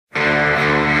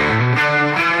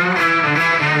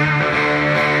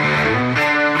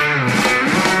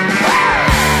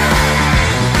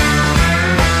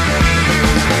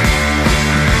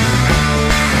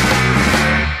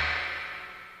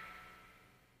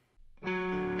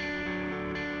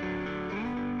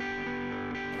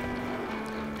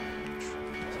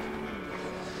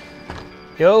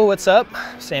Yo, what's up?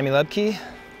 Sammy Luebke.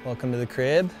 Welcome to the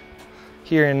crib.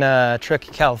 Here in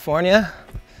Truckee, California.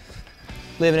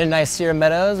 Living in nice Sierra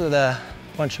Meadows with a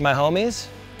bunch of my homies.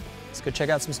 Let's go check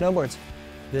out some snowboards.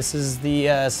 This is the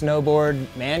snowboard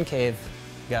man cave.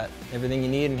 Got everything you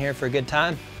need in here for a good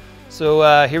time.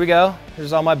 So here we go.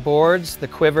 Here's all my boards. The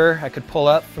Quiver I could pull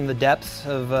up from the depths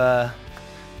of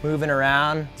moving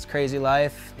around. It's crazy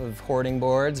life of hoarding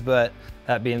boards, but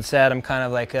that being said, I'm kind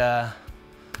of like a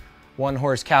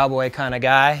one-horse cowboy kind of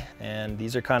guy, and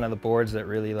these are kind of the boards that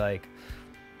really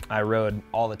I rode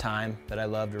all the time, that I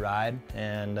love to ride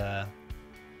and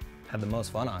had the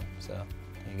most fun on. So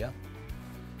there you go.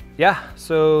 Yeah,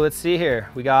 so let's see here.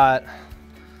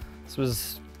 This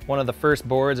was one of the first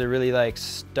boards I really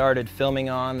started filming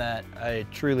on that I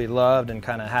truly loved and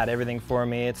kind of had everything for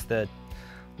me. It's the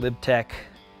Lib Tech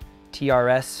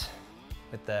Trs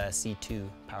with the C2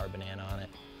 power banana on it.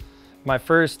 My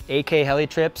first AK heli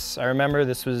trips, I remember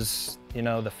this was,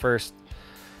 the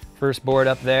first board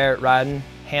up there riding,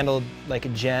 handled like a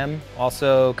gem.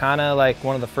 Also kind of like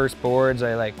one of the first boards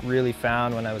I really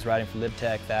found when I was riding for Lib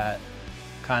Tech that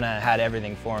kind of had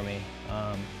everything for me.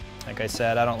 Like I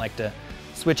said, I don't like to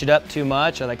switch it up too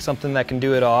much. I like something that can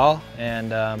do it all,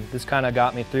 and this kind of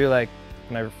got me through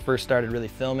when I first started really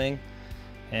filming,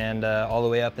 and all the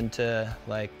way up into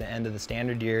the end of the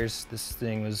standard years. This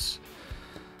thing was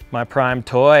my prime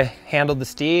toy. Handled the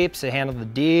steeps, it handled the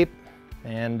deep,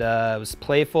 and it was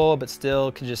playful, but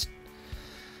still could just,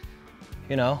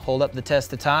 hold up the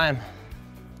test of time.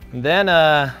 And then,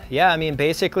 yeah, I mean,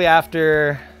 basically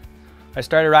after I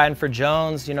started riding for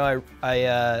Jones,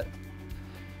 I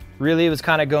really was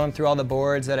kind of going through all the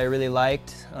boards that I really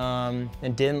liked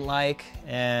and didn't like,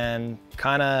 and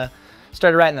kind of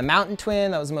started riding the Mountain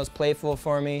Twin. That was the most playful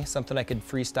for me, something I could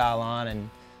freestyle on and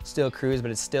still cruise,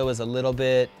 but it still was a little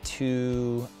bit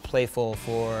too playful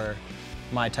for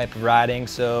my type of riding.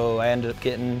 So I ended up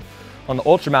getting on the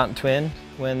Ultra Mountain Twin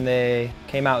when they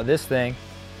came out with this thing.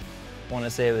 I want to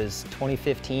say it was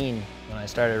 2015 when I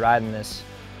started riding this.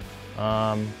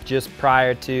 Just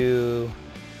prior to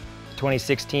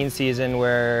 2016 season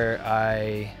where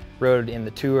I rode in the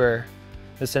tour.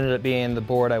 This ended up being the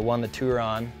board I won the tour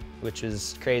on, which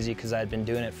is crazy because I'd been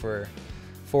doing it for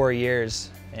 4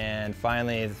 years. And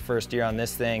finally, the first year on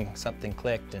this thing, something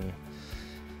clicked and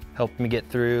helped me get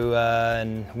through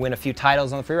and win a few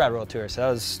titles on the Freeride World Tour. So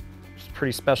that was a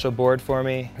pretty special board for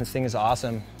me. This thing is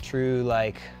awesome. True,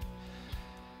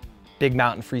 big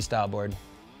mountain freestyle board.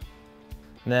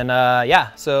 And then,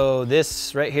 yeah, so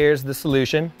this right here is the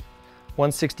Solution.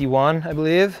 161, I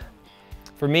believe.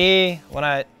 For me, what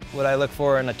I look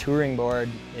for in a touring board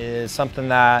is something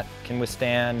that can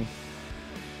withstand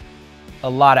a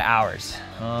lot of hours.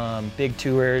 Big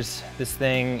tours. This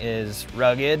thing is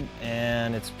rugged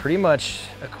and it's pretty much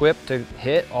equipped to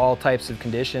hit all types of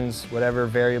conditions, whatever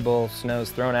variable snow is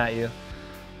thrown at you.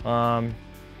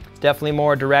 It's definitely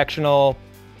more directional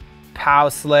pow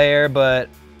slayer, but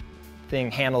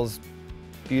thing handles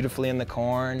beautifully in the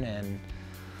corn and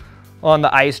on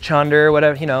the ice chunder,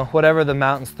 whatever the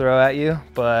mountains throw at you.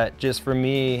 But just for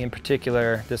me in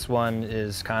particular, this one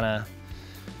is kind of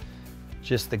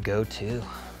just the go-to.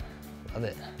 Love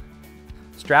it.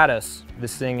 Stratos.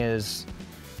 This thing is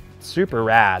super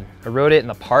rad. I rode it in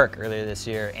the park earlier this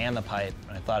year and the pipe,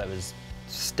 and I thought it was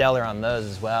stellar on those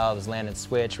as well. It was landing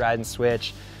switch, riding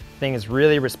switch. The thing is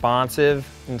really responsive,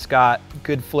 and it's got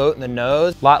good float in the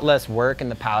nose, a lot less work in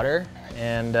the powder,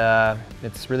 and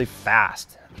it's really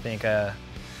fast. I think a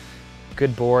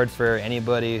good board for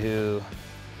anybody who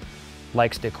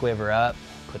likes to quiver up.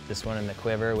 Put this one in the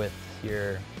quiver with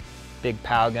your big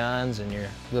pow guns and your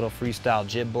little freestyle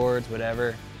jib boards, what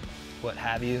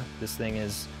have you. This thing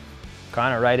is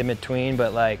kind of right in between,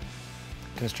 but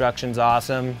construction's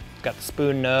awesome. It's got the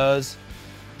spoon nose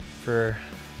for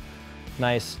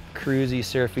nice cruisy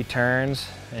surfy turns,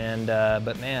 and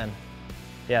but man,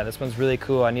 yeah, this one's really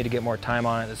cool. I need to get more time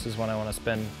on it. This is one I want to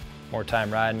spend more time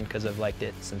riding because I've liked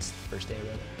it since the first day I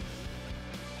rode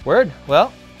it. Word.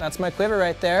 Well, that's my Quiver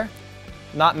right there.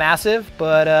 Not massive,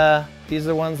 but these are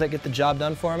the ones that get the job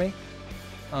done for me.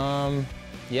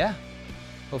 Yeah,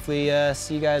 hopefully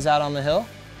see you guys out on the hill.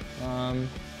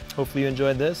 Hopefully you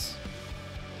enjoyed this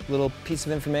little piece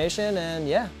of information, and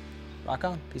yeah, rock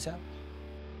on. Peace out.